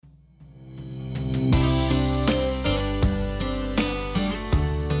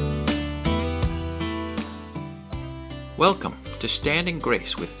Welcome to Stand in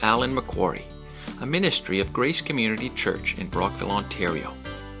Grace with Alan McQuarrie, a ministry of Grace Community Church in Brockville, Ontario.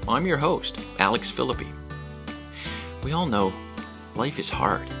 I'm your host, Alex Philippi. We all know life is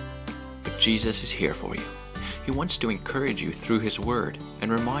hard, but Jesus is here for you. He wants to encourage you through His Word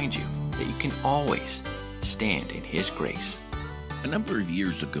and remind you that you can always stand in His grace. A number of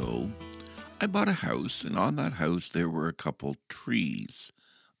years ago, I bought a house, and on that house there were a couple trees.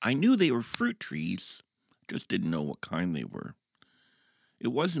 I knew they were fruit trees, just didn't know what kind they were. It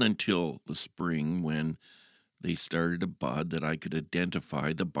wasn't until the spring when they started to bud that I could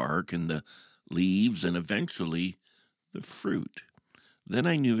identify the bark and the leaves and eventually the fruit. Then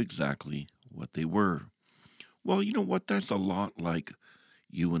I knew exactly what they were. Well, you know what? That's a lot like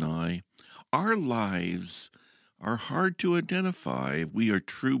you and I. Our lives are hard to identify if we are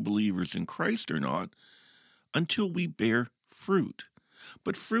true believers in Christ or not until we bear fruit.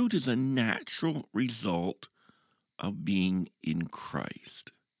 But fruit is a natural result of being in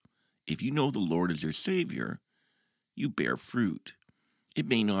Christ. If you know the Lord as your Savior, you bear fruit. It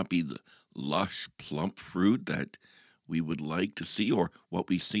may not be the lush, plump fruit that we would like to see or what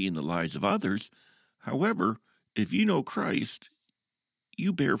we see in the lives of others. However, if you know Christ,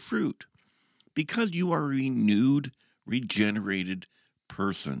 you bear fruit because you are a renewed, regenerated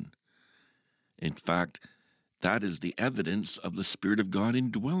person. In fact, that is the evidence of the Spirit of God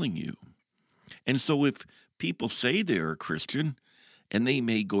indwelling you. And so if people say they're a Christian, and they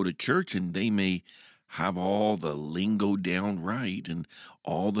may go to church and they may have all the lingo down right and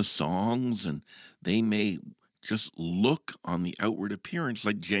all the songs, and they may just look on the outward appearance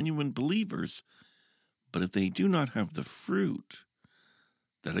like genuine believers, but if they do not have the fruit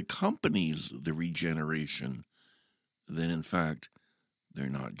that accompanies the regeneration, then in fact, they're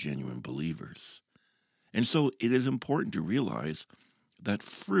not genuine believers. And so it is important to realize that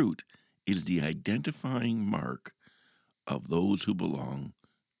fruit is the identifying mark of those who belong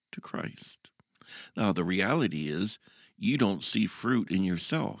to Christ. Now, the reality is you don't see fruit in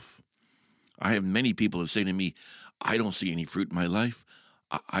yourself. I have many people who say to me, I don't see any fruit in my life.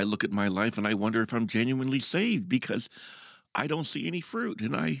 I look at my life and I wonder if I'm genuinely saved because I don't see any fruit.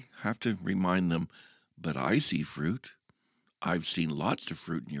 And I have to remind them, but I see fruit. I've seen lots of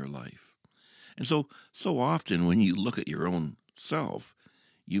fruit in your life. And so often when you look at your own self,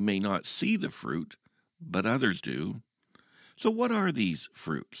 you may not see the fruit, but others do. So what are these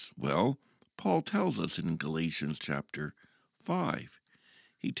fruits? Well, Paul tells us in Galatians chapter 5.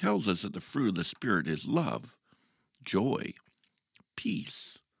 He tells us that the fruit of the Spirit is love, joy,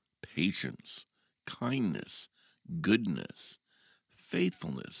 peace, patience, kindness, goodness,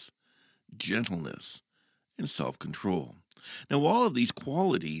 faithfulness, gentleness, and self-control. Now, all of these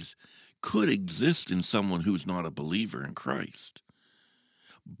qualities could exist in someone who's not a believer in Christ.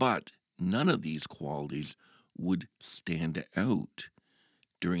 But none of these qualities would stand out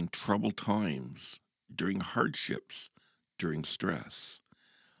during troubled times, during hardships, during stress.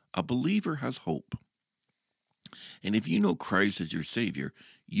 A believer has hope. And if you know Christ as your Savior,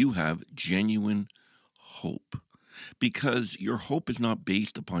 you have genuine hope. Because your hope is not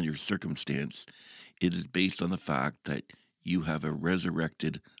based upon your circumstance. It is based on the fact that you have a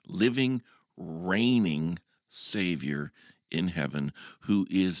resurrected, living, reigning Savior in heaven who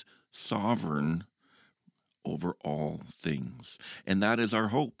is sovereign over all things. And that is our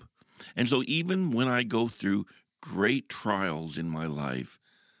hope. And so even when I go through great trials in my life,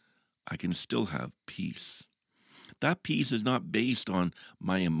 I can still have peace. That peace is not based on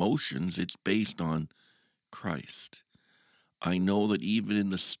my emotions. It's based on Christ. I know that even in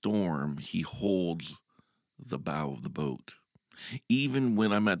the storm, He holds the bow of the boat. Even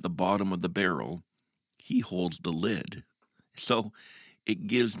when I'm at the bottom of the barrel, He holds the lid. So it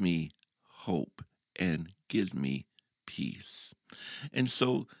gives me hope and gives me peace. And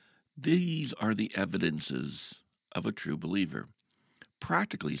so these are the evidences of a true believer.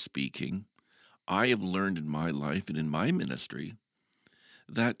 Practically speaking, I have learned in my life and in my ministry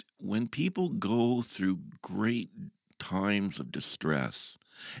that when people go through great times of distress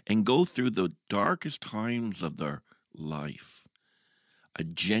and go through the darkest times of their life, a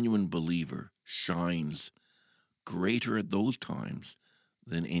genuine believer shines greater at those times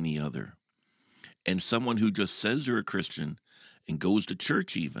than any other. And someone who just says they're a Christian and goes to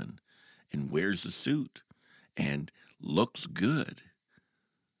church even and wears a suit and looks good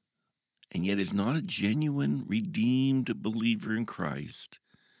and yet is not a genuine, redeemed believer in Christ,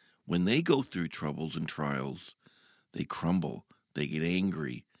 when they go through troubles and trials, they crumble, they get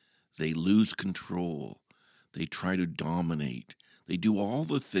angry, they lose control, they try to dominate, they do all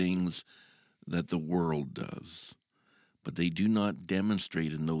the things that the world does. But they do not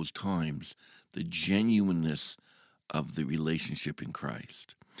demonstrate in those times the genuineness of the relationship in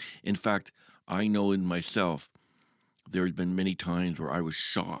Christ. In fact, I know in myself, there have been many times where I was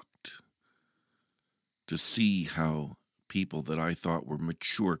shocked to see how people that I thought were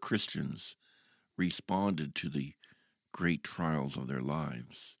mature Christians responded to the great trials of their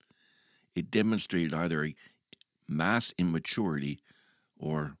lives. It demonstrated either a mass immaturity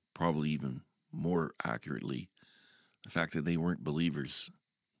or probably even more accurately, the fact that they weren't believers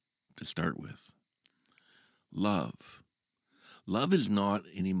to start with. Love. Love is not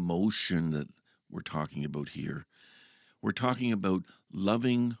an emotion that we're talking about here. We're talking about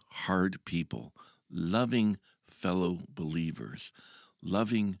loving hard people, loving fellow believers,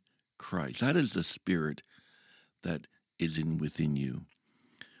 loving Christ. That is the spirit that is within you.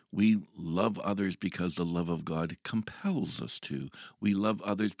 We love others because the love of God compels us to. We love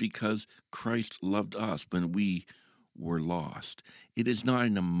others because Christ loved us when we were lost. It is not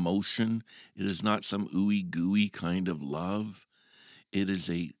an emotion. It is not some ooey-gooey kind of love. It is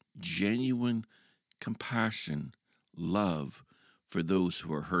a genuine compassion, love for those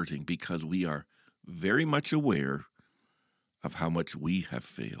who are hurting, because we are very much aware of how much we have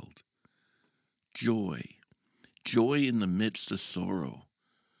failed. Joy. Joy in the midst of sorrow.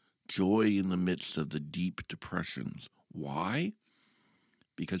 Joy in the midst of the deep depressions. Why?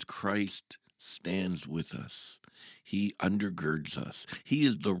 Because Christ stands with us. He undergirds us. He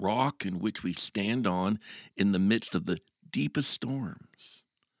is the rock in which we stand on in the midst of the deepest storms.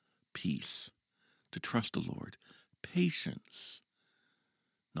 Peace, to trust the Lord. Patience,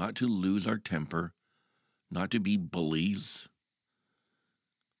 not to lose our temper, not to be bullies,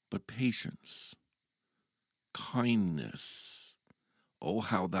 but patience. Kindness. Oh,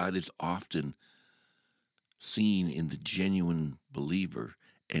 how that is often seen in the genuine believer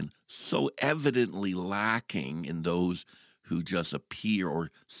and so evidently lacking in those who just appear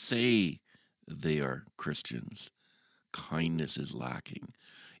or say they are Christians. Kindness is lacking.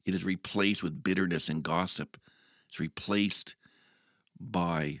 It is replaced with bitterness and gossip. It's replaced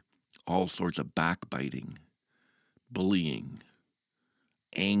by all sorts of backbiting, bullying,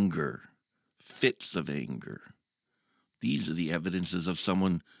 anger, fits of anger. These are the evidences of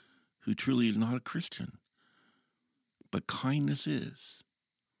someone who truly is not a Christian. But kindness is.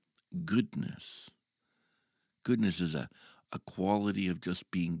 Goodness. Goodness is a quality of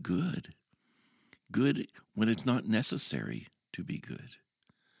just being good. Good when it's not necessary to be good.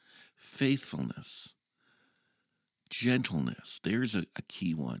 Faithfulness. Gentleness. There's a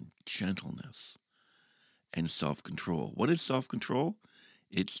key one. Gentleness. And self-control. What is self-control?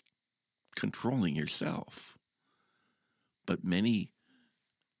 It's controlling yourself. But many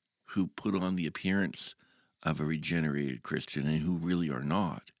who put on the appearance of a regenerated Christian and who really are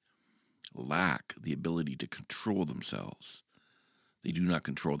not lack the ability to control themselves. They do not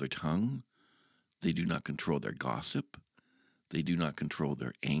control their tongue. They do not control their gossip. They do not control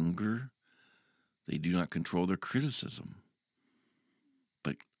their anger. They do not control their criticism.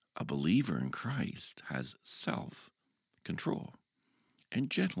 But a believer in Christ has self-control and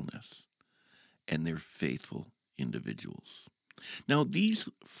gentleness, and they're faithful individuals. Now, these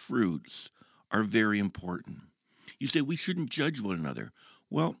fruits are very important. You say we shouldn't judge one another.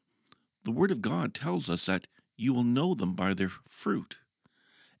 Well, the Word of God tells us that you will know them by their fruit.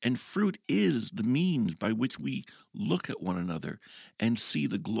 And fruit is the means by which we look at one another and see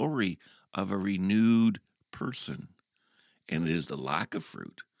the glory of a renewed person. And it is the lack of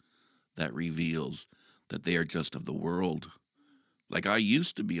fruit that reveals that they are just of the world. Like I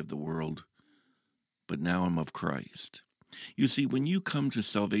used to be of the world, but now I'm of Christ. You see, when you come to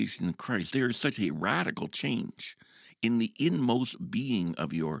salvation in Christ, there is such a radical change in the inmost being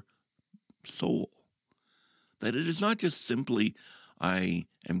of your soul that it is not just simply, I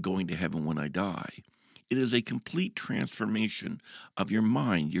am going to heaven when I die. It is a complete transformation of your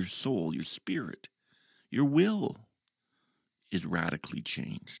mind, your soul, your spirit. Your will is radically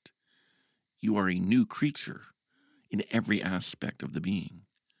changed. You are a new creature in every aspect of the being,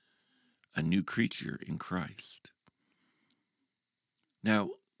 a new creature in Christ.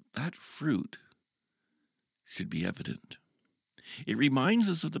 Now, that fruit should be evident. It reminds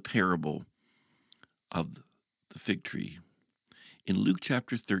us of the parable of the fig tree. In Luke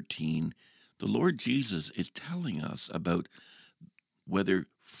chapter 13, the Lord Jesus is telling us about whether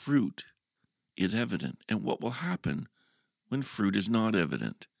fruit is evident and what will happen when fruit is not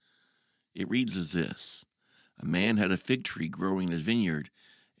evident. It reads as this: a man had a fig tree growing in his vineyard,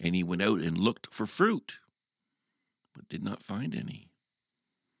 and he went out and looked for fruit, but did not find any.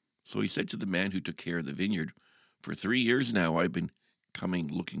 So he said to the man who took care of the vineyard, "For 3 years now I've been coming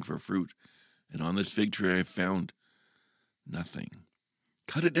looking for fruit, and on this fig tree I have found nothing.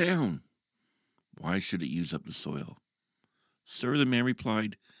 Cut it down." Why should it use up the soil? Sir, the man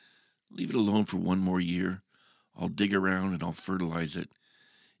replied, leave it alone for 1 more year. I'll dig around and I'll fertilize it.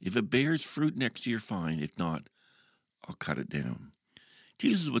 If it bears fruit next year, fine. If not, I'll cut it down.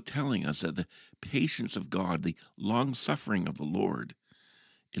 Jesus was telling us that the patience of God, the long-suffering of the Lord,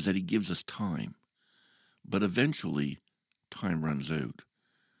 is that he gives us time. But eventually, time runs out.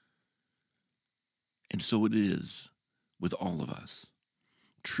 And so it is with all of us.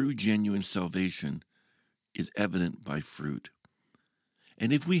 True, genuine salvation is evident by fruit.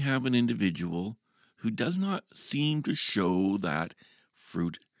 And if we have an individual who does not seem to show that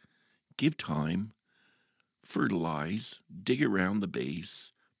fruit, give time, fertilize, dig around the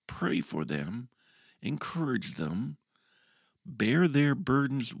base, pray for them, encourage them, bear their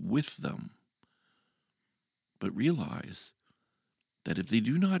burdens with them. But realize that if they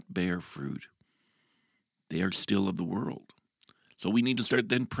do not bear fruit, they are still of the world. So we need to start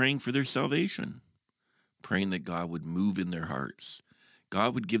then praying for their salvation, praying that God would move in their hearts,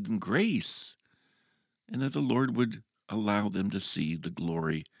 God would give them grace, and that the Lord would allow them to see the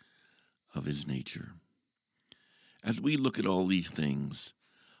glory of his nature. As we look at all these things,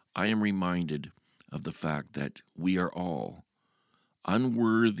 I am reminded of the fact that we are all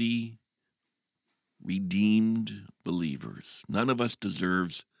unworthy, redeemed believers. None of us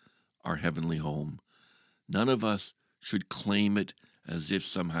deserves our heavenly home. None of us should claim it as if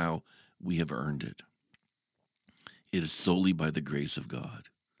somehow we have earned it. It is solely by the grace of God.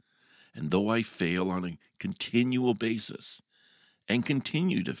 And though I fail on a continual basis and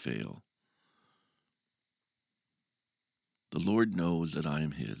continue to fail, the Lord knows that I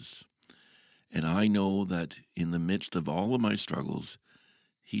am his. And I know that in the midst of all of my struggles,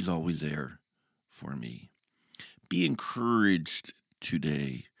 he's always there for me. Be encouraged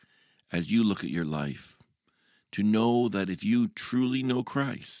today as you look at your life to know that if you truly know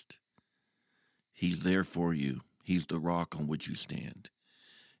Christ, he's there for you. He's the rock on which you stand.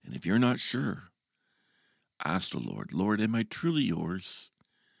 And if you're not sure, ask the Lord, Lord, am I truly yours?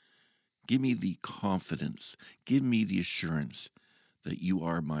 Give me the confidence, give me the assurance that you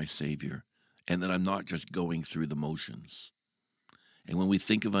are my Savior and that I'm not just going through the motions. And when we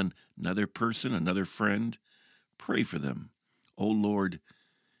think of another person, another friend, pray for them. Oh Lord,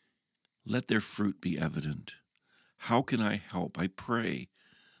 let their fruit be evident. How can I help? I pray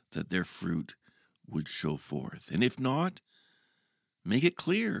that their fruit would show forth. And if not, make it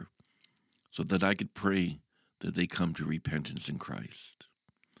clear so that I could pray that they come to repentance in Christ.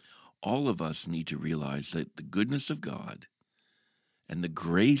 All of us need to realize that the goodness of God and the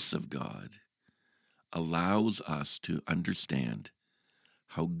grace of God allows us to understand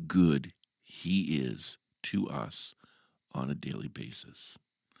how good he is to us on a daily basis.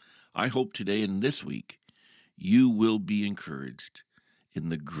 I hope today and this week you will be encouraged in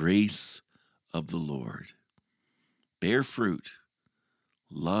the grace of the Lord. Bear fruit,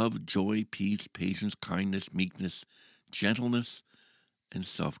 love, joy, peace, patience, kindness, meekness, gentleness, and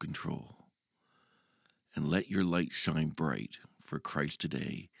self-control. And let your light shine bright for Christ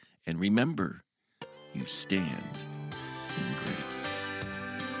today. And remember, you stand in grace.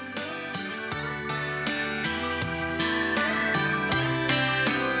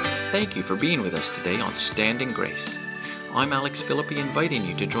 Thank you for being with us today on Stand in Grace. I'm Alex Philippi, inviting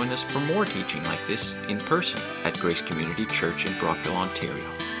you to join us for more teaching like this in person at Grace Community Church in Brockville, Ontario,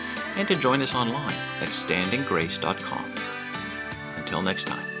 and to join us online at standingrace.com. Until next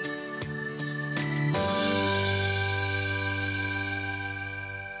time.